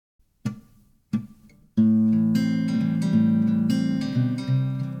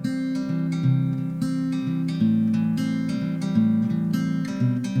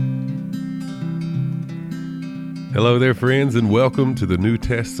Hello there, friends, and welcome to the New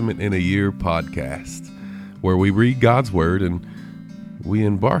Testament in a Year podcast, where we read God's Word and we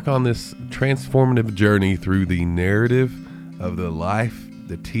embark on this transformative journey through the narrative of the life,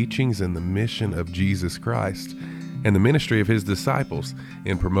 the teachings, and the mission of Jesus Christ and the ministry of His disciples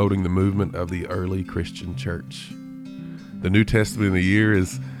in promoting the movement of the early Christian church. The New Testament in a Year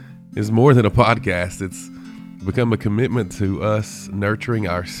is more than a podcast. It's become a commitment to us nurturing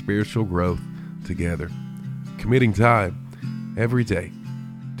our spiritual growth together, committing time every day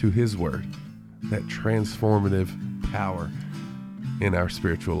to His Word, that transformative power in our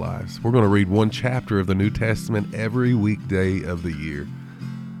spiritual lives. We're going to read one chapter of the New Testament every weekday of the year.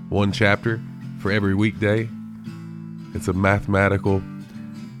 One chapter for every weekday. It's a mathematical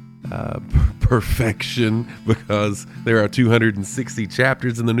perfection because there are 260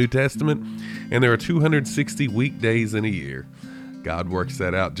 chapters in the New Testament and there are 260 weekdays in a year. God works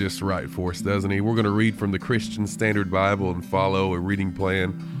that out just right for us, doesn't He? We're going to read from the Christian Standard Bible and follow a reading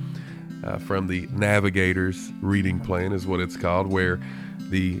plan from the Navigator's reading plan is what it's called, where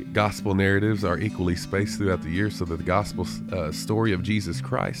the gospel narratives are equally spaced throughout the year so that the gospel story of Jesus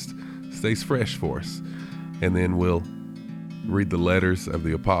Christ stays fresh for us. And then we'll read the letters of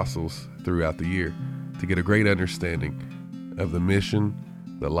the apostles throughout the year to get a great understanding of the mission,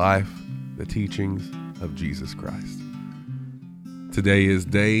 the life, the teachings of Jesus Christ. Today is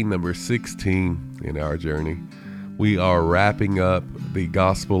day number 16 in our journey. We are wrapping up the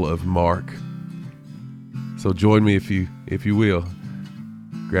Gospel of Mark. So join me if you will.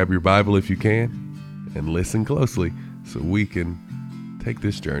 Grab your Bible if you can and listen closely so we can take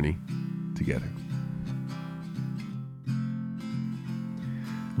this journey together.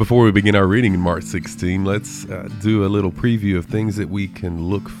 Before we begin our reading in Mark 16, let's do a little preview of things that we can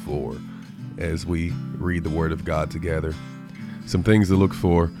look for as we read the Word of God together. Some things to look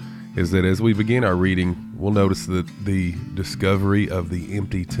for is that as we begin our reading, we'll notice that the discovery of the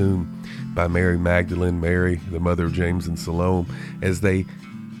empty tomb by Mary Magdalene, Mary, the mother of James and Salome. As they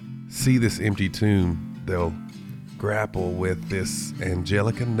see this empty tomb, they'll grapple with this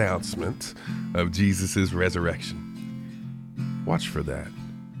angelic announcement of Jesus' resurrection. Watch for that.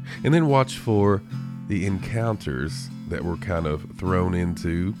 And then watch for the encounters that we're kind of thrown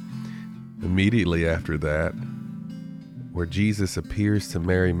into immediately after that, where Jesus appears to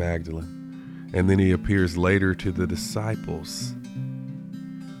Mary Magdalene, and then He appears later to the disciples.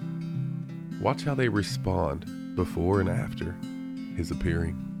 Watch how they respond before and after His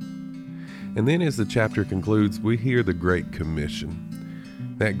appearing. And then as the chapter concludes, we hear the Great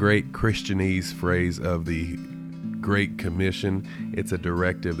Commission. That great Christianese phrase of the Great Commission, it's a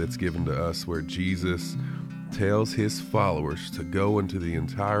directive that's given to us where Jesus tells His followers to go into the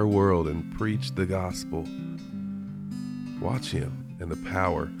entire world and preach the gospel. Watch Him and the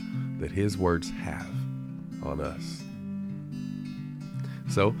power that His words have on us.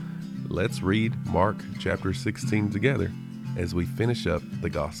 So let's read Mark chapter 16 together as we finish up the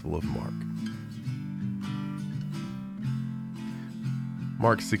Gospel of Mark.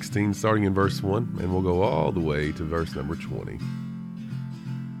 Mark 16, starting in verse 1, and we'll go all the way to verse number 20.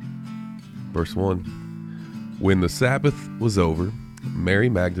 Verse 1, When the Sabbath was over, Mary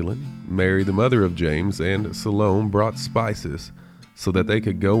Magdalene, Mary the mother of James, and Salome brought spices so that they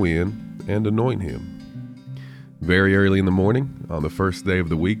could go in and anoint Him. Very early in the morning, on the first day of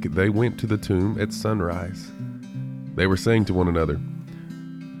the week, they went to the tomb at sunrise. They were saying to one another,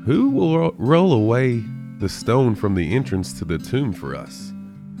 "Who will roll away the stone from the entrance to the tomb for us?"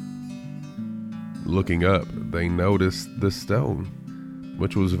 Looking up, they noticed the stone,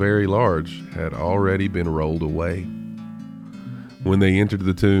 which was very large, had already been rolled away. When they entered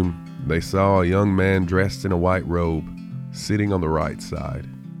the tomb, they saw a young man dressed in a white robe, sitting on the right side.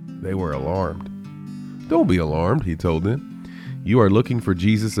 They were alarmed. "Don't be alarmed," He told them. "You are looking for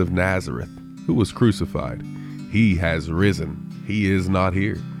Jesus of Nazareth, who was crucified. He has risen. He is not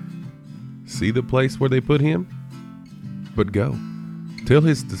here. See the place where they put Him? But go, tell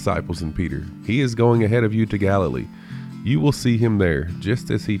His disciples and Peter, He is going ahead of you to Galilee. You will see Him there,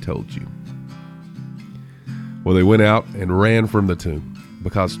 just as He told you." Well, they went out and ran from the tomb,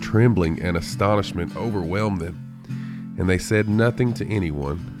 because trembling and astonishment overwhelmed them, and they said nothing to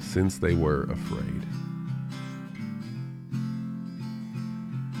anyone, since they were afraid.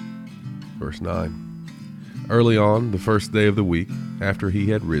 Verse 9. Early on, the first day of the week, after He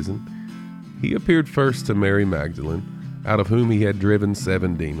had risen, He appeared first to Mary Magdalene, out of whom He had driven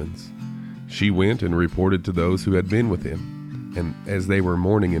 7 demons. She went and reported to those who had been with Him, and as they were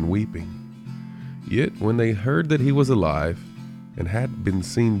mourning and weeping. Yet when they heard that He was alive and had been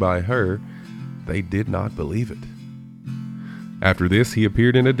seen by her, they did not believe it. After this, he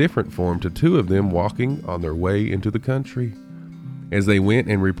appeared in a different form to two of them walking on their way into the country. As they went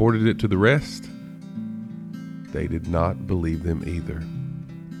and reported it to the rest, they did not believe them either.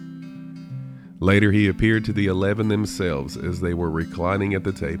 Later he appeared to the 11 themselves as they were reclining at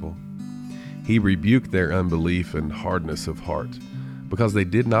the table. He rebuked their unbelief and hardness of heart, because they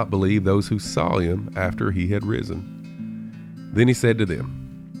did not believe those who saw him after he had risen. Then he said to them,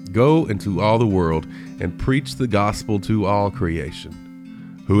 "Go into all the world and preach the gospel to all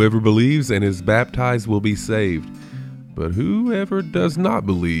creation. Whoever believes and is baptized will be saved, but whoever does not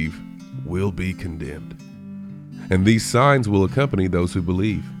believe will be condemned. And these signs will accompany those who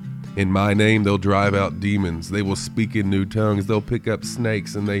believe. In my name they'll drive out demons, they will speak in new tongues, they'll pick up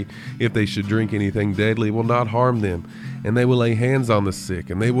snakes, and if they should drink anything deadly, it will not harm them, and they will lay hands on the sick,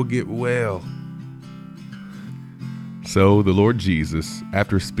 and they will get well." So the Lord Jesus,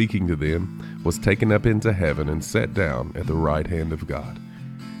 after speaking to them, was taken up into heaven and sat down at the right hand of God.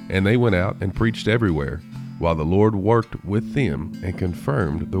 And they went out and preached everywhere, while the Lord worked with them and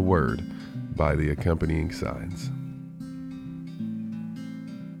confirmed the word by the accompanying signs.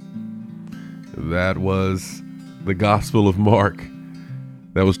 That was the Gospel of Mark.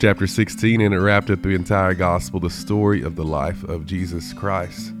 That was chapter 16, and it wrapped up the entire gospel, the story of the life of Jesus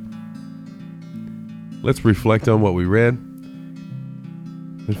Christ. Let's reflect on what we read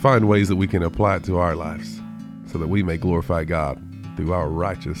and find ways that we can apply it to our lives so that we may glorify God through our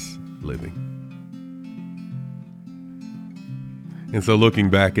righteous living. And so looking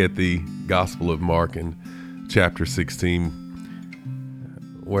back at the Gospel of Mark in chapter 16,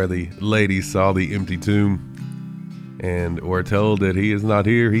 where the ladies saw the empty tomb and were told that he is not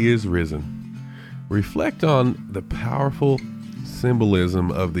here, he is risen. Reflect on the powerful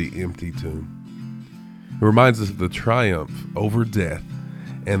symbolism of the empty tomb. It reminds us of the triumph over death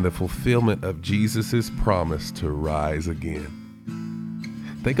and the fulfillment of Jesus' promise to rise again.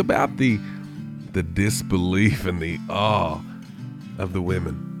 Think about the disbelief and the awe of the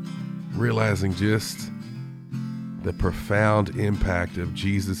women, realizing just the profound impact of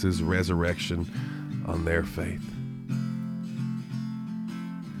Jesus' resurrection on their faith.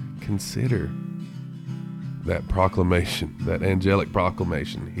 Consider that proclamation, that angelic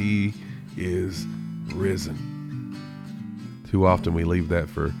proclamation. He is risen. Too often we leave that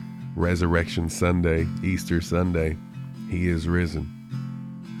for Resurrection Sunday, Easter Sunday. He is risen.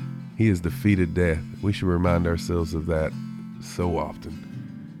 He has defeated death. We should remind ourselves of that so often.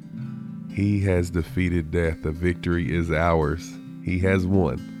 He has defeated death. The victory is ours. He has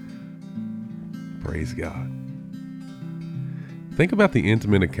won. Praise God. Think about the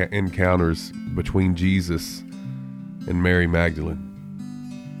intimate encounters between Jesus and Mary Magdalene.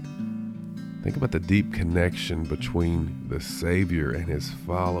 Think about the deep connection between the Savior and his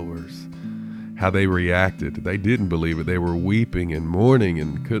followers. How they reacted. They didn't believe it. They were weeping and mourning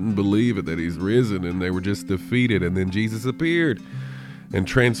and couldn't believe it that he's risen, and they were just defeated. And then Jesus appeared and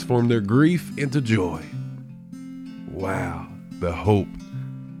transformed their grief into joy. Wow. The hope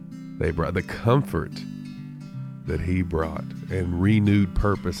they brought, the comfort that he brought, and renewed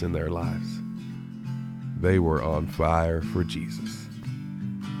purpose in their lives. They were on fire for Jesus.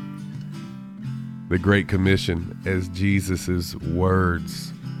 The Great Commission as Jesus'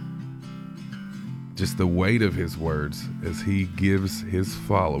 words, just the weight of his words as he gives his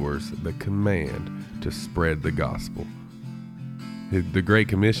followers the command to spread the gospel. The Great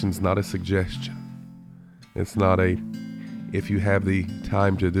Commission is not a suggestion. It's not a, if you have the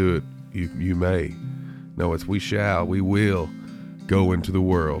time to do it, you may. No, it's we will go into the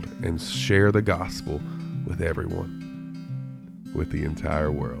world and share the gospel with everyone, with the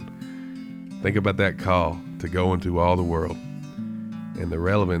entire world. Think about that call to go into all the world and the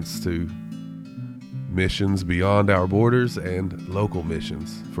relevance to missions beyond our borders and local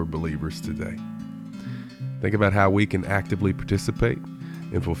missions for believers today. Think about how we can actively participate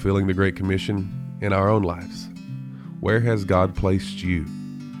in fulfilling the Great Commission in our own lives. Where has God placed you?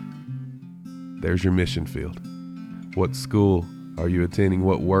 There's your mission field. What school are you attending?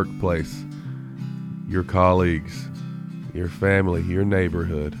 What workplace? Your colleagues, your family, your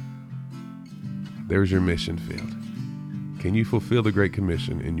neighborhood. There's your mission field. Can you fulfill the Great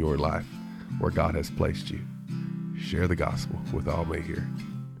Commission in your life where God has placed you? Share the gospel with all may hear.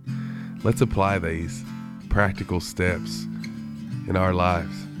 Let's apply these practical steps in our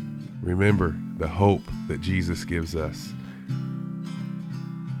lives. Remember the hope that Jesus gives us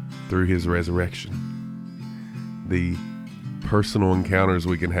through his resurrection. The personal encounters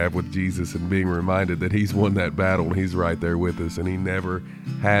we can have with Jesus and being reminded that he's won that battle and he's right there with us, and he never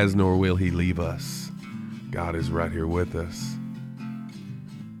has nor will he leave us. God is right here with us.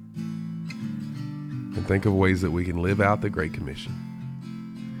 and think of ways that we can live out the Great Commission.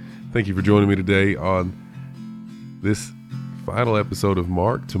 Thank you for joining me today on this final episode of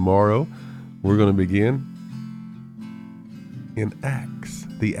Mark. Tomorrow, we're going to begin in Acts,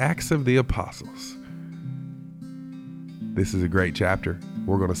 the Acts of the Apostles. This is a great chapter.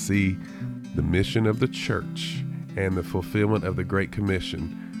 We're going to see the mission of the church and the fulfillment of the Great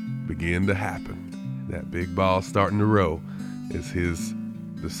Commission begin to happen. That big ball starting to roll as his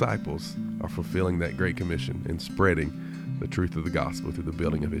disciples are fulfilling that Great Commission and spreading the truth of the gospel through the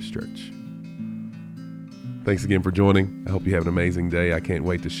building of his church. Thanks again for joining. I hope you have an amazing day. I can't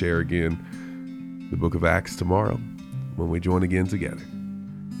wait to share again the book of Acts tomorrow when we join again together.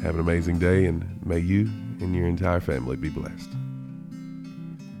 Have an amazing day, and may you and your entire family be blessed.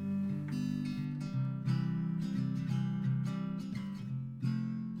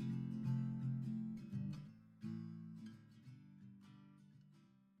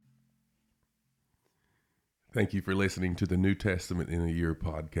 Thank you for listening to the New Testament in a Year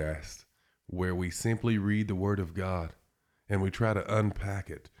podcast, where we simply read the Word of God and we try to unpack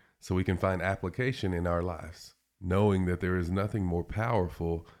it so we can find application in our lives, knowing that there is nothing more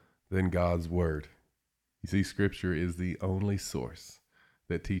powerful than God's Word. You see, Scripture is the only source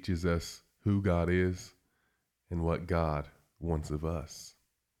that teaches us who God is and what God wants of us.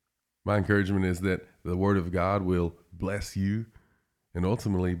 My encouragement is that the Word of God will bless you and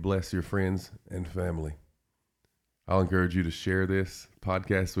ultimately bless your friends and family. I'll encourage you to share this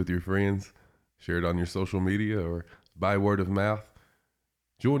podcast with your friends, share it on your social media or by word of mouth.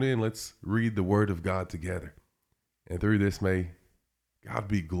 Join in, let's read the Word of God together. And through this, may God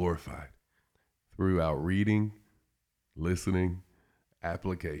be glorified through our reading, listening,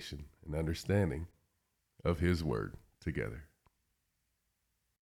 application, and understanding of His Word together.